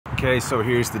Okay, so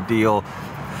here's the deal.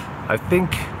 I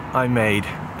think I made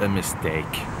a mistake.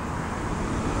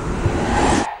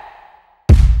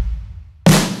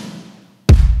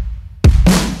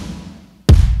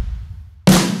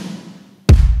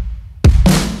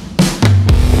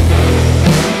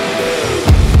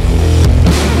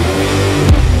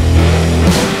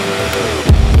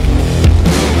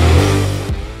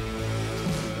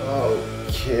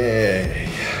 Okay,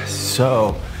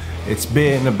 so it's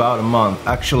been about a month,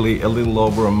 actually a little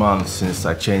over a month since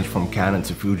I changed from Canon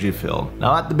to Fujifilm.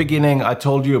 Now at the beginning I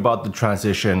told you about the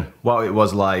transition, what it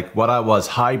was like, what I was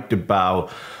hyped about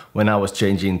when I was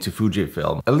changing to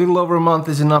Fujifilm. A little over a month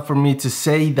is enough for me to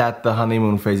say that the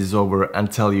honeymoon phase is over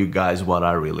and tell you guys what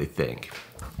I really think.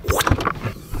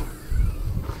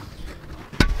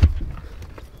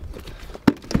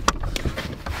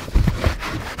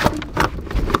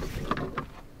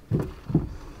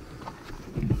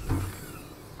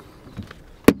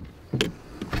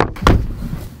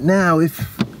 Now,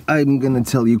 if I'm gonna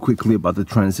tell you quickly about the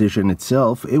transition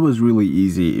itself, it was really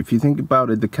easy. If you think about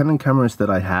it, the Canon cameras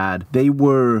that I had, they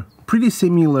were pretty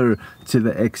similar to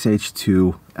the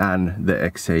XH2 and the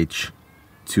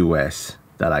XH2S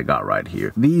that I got right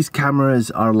here. These cameras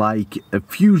are like a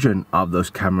fusion of those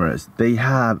cameras. They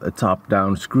have a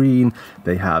top-down screen,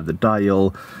 they have the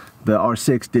dial. The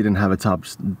R6 didn't have a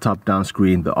top-down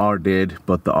screen, the R did,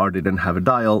 but the R didn't have a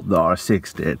dial, the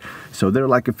R6 did. So they're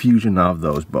like a fusion of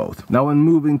those both. Now when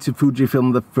moving to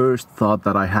Fujifilm, the first thought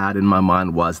that I had in my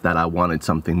mind was that I wanted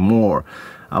something more.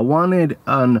 I wanted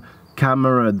a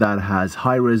camera that has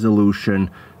high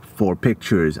resolution for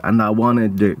pictures, and I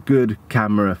wanted a good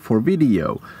camera for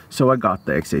video. So I got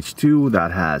the XH2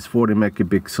 that has 40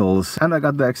 megapixels, and I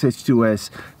got the XH2S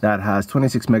that has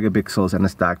 26 megapixels and a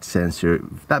stacked sensor.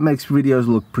 That makes videos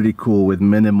look pretty cool with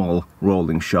minimal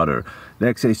rolling shutter. The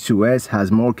XH2S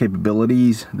has more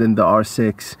capabilities than the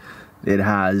R6. It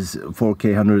has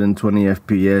 4K 120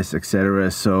 FPS, etc.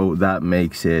 So that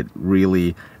makes it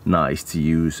really nice to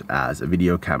use as a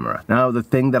video camera. Now the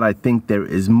thing that I think there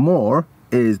is more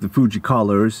is the Fuji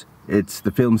colors. It's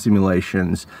the film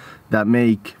simulations that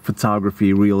make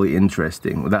photography really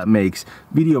interesting, that makes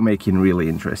video making really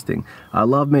interesting. I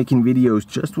love making videos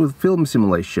just with film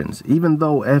simulations, even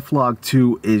though F-Log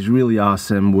 2 is really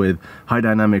awesome with high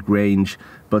dynamic range,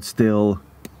 but still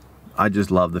I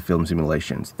just love the film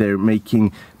simulations. They're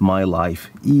making my life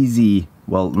easy.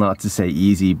 Well, not to say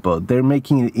easy, but they're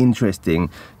making it interesting.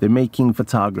 They're making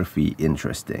photography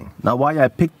interesting. Now, why I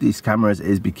picked these cameras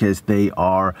is because they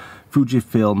are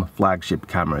Fujifilm flagship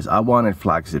cameras. I wanted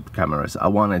flagship cameras. I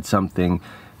wanted something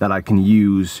that I can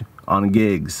use on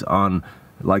gigs, on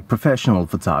like professional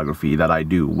photography that I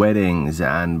do, weddings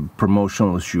and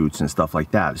promotional shoots and stuff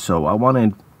like that. So I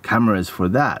wanted cameras for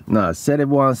that. Now, I said it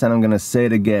once and I'm gonna say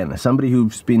it again. Somebody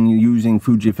who's been using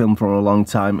Fujifilm for a long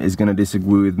time is gonna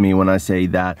disagree with me when I say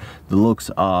that the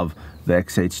looks of the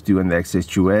XH2 and the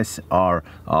XH2S are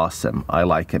awesome. I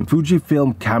like them.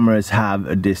 Fujifilm cameras have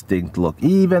a distinct look.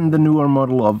 Even the newer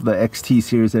model of the XT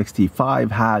series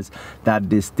X-T5 has that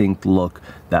distinct look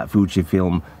that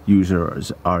Fujifilm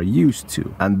users are used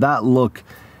to. And that look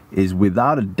is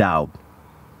without a doubt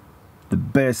the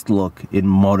best look in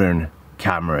modern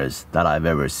cameras that I've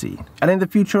ever seen. And in the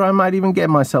future I might even get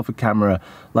myself a camera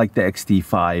like the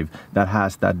X-T5 that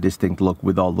has that distinct look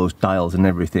with all those dials and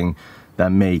everything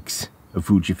that makes a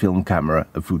Fujifilm camera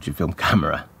a Fujifilm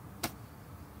camera.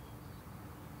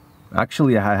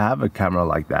 Actually, I have a camera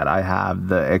like that. I have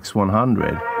the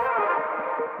X100.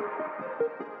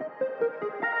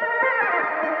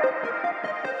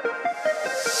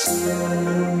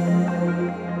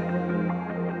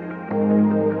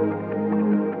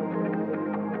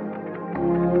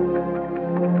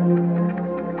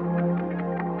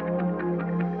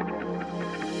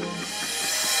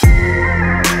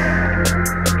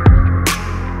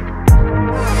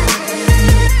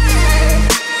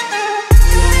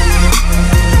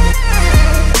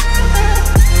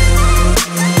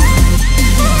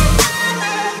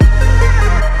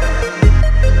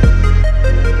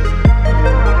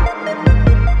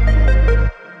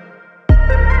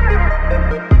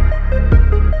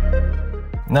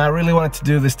 Now I really wanted to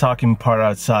do this talking part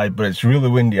outside, but it's really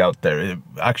windy out there. It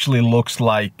actually looks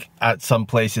like at some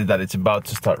places that it's about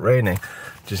to start raining.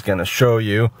 Just gonna show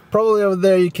you. Probably over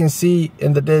there you can see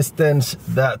in the distance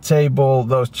that table,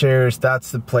 those chairs,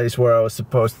 that's the place where I was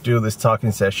supposed to do this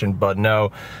talking session, but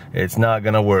no, it's not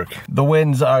gonna work. The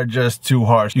winds are just too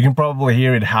harsh. You can probably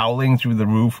hear it howling through the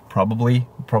roof, probably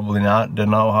not. Don't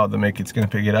know how the mic it's gonna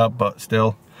pick it up, but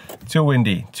still, too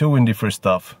windy for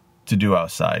stuff. to do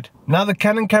outside. Now the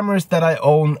Canon cameras that I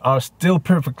own are still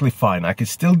perfectly fine. I could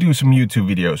still do some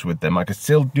YouTube videos with them. I could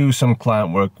still do some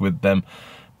client work with them,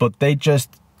 but they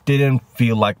just didn't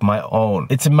feel like my own.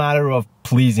 It's a matter of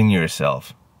pleasing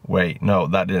yourself. Wait, no,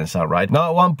 that didn't sound right. Now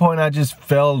at one point I just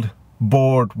felt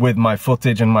bored with my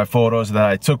footage and my photos that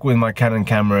I took with my Canon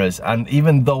cameras, and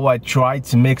even though I tried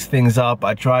to mix things up,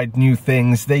 I tried new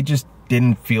things, they just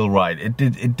didn't feel right. It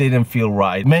didn't feel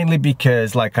right, mainly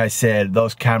because, like I said,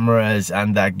 those cameras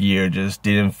and that gear just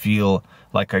didn't feel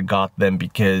like I got them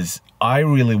because I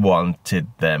really wanted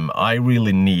them. I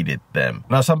really needed them.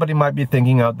 Now somebody might be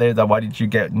thinking out there that why did you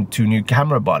get 2 new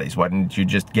camera bodies? Why didn't you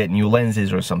just get new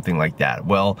lenses or something like that?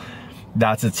 Well,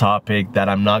 that's a topic that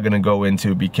I'm not gonna go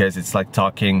into because it's like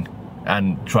talking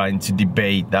and trying to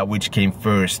debate that which came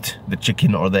first, the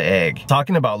chicken or the egg.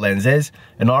 Talking about lenses,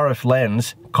 an RF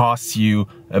lens costs you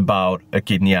about a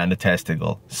kidney and a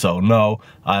testicle. So no,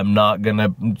 I'm not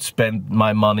gonna spend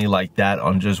my money like that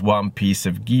on just one piece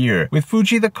of gear. With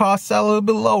Fuji, the costs are a little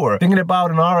bit lower. Thinking about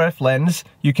an RF lens,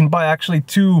 you can buy actually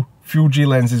 2 Fuji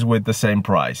lenses with the same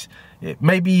price.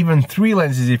 Maybe even 3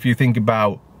 lenses if you think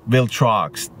about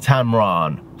Viltrox,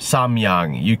 Tamron,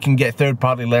 Samyang. You can get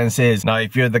third-party lenses. Now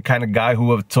if you're the kind of guy who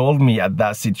have told me at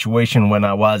that situation when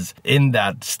I was in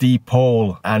that steep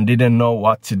hole and didn't know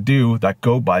what to do, that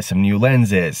go buy some new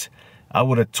lenses, I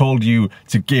would have told you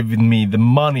to give me the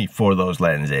money for those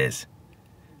lenses.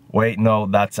 Wait, no,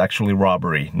 that's actually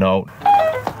robbery. No.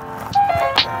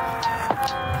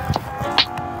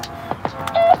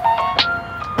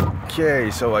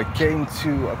 Okay, so I came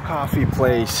to a coffee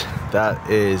place that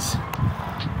is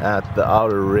at the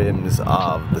outer rims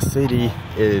of the city.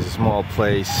 It is a small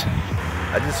place.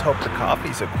 I just hope the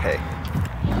coffee's okay.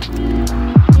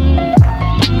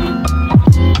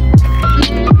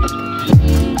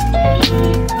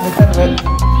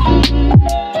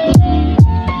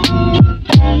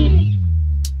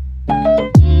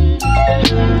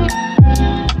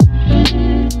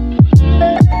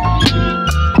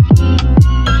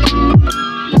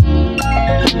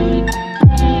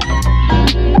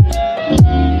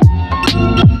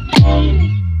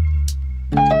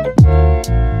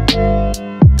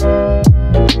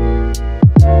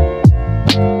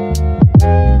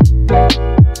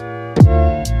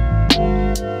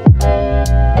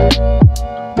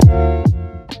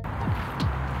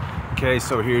 Okay,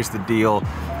 so here's the deal.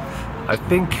 I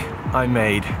think I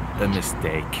made a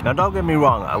mistake. Now don't get me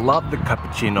wrong, I love the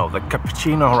cappuccino. The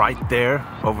cappuccino right there,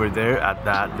 over there at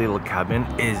that little cabin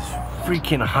is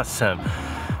freaking awesome.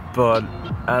 But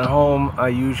at home, I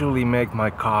usually make my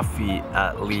coffee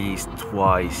at least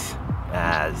twice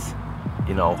as,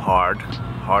 you know, hard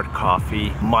coffee,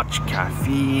 much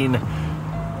caffeine,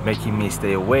 making me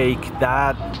stay awake.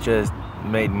 That just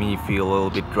made me feel a little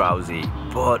bit drowsy,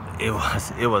 but it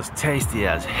was tasty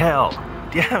as hell.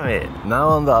 Damn it. Now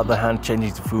on the other hand,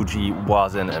 changing to Fuji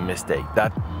wasn't a mistake.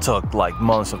 That took like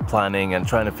months of planning and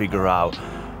trying to figure out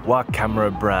what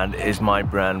camera brand is my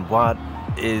brand, what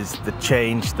is the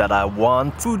change that I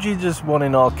want. Fuji just won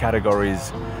in all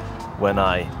categories when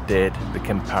I did the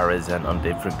comparison on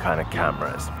different kind of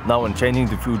cameras. Now when changing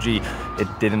to Fuji, it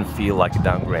didn't feel like a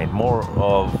downgrade, more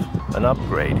of an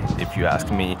upgrade if you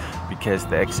ask me, because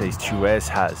the X-H2S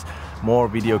has more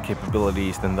video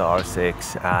capabilities than the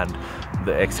R6 and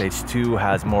the X-H2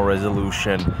 has more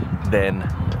resolution than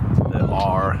the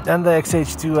R. And the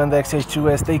X-H2 and the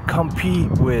X-H2S, they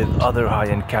compete with other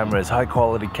high-end cameras, high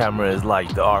quality cameras like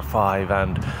the R5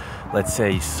 and let's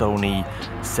say Sony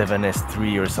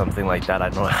 7S3 or something like that. I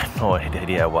have no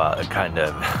idea what kind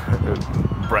of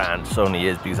brand Sony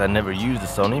is because I never used a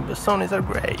Sony, but Sonys are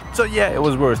great. So yeah, it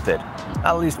was worth it.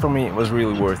 At least for me, it was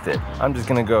really worth it. I'm just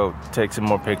gonna go take some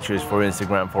more pictures for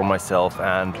Instagram for myself,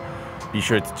 and be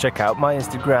sure to check out my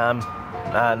Instagram.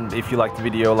 And if you like the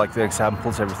video, like the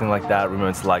examples, everything like that,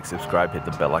 remember to like, subscribe, hit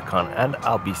the bell icon, and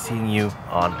I'll be seeing you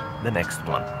on the next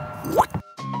one.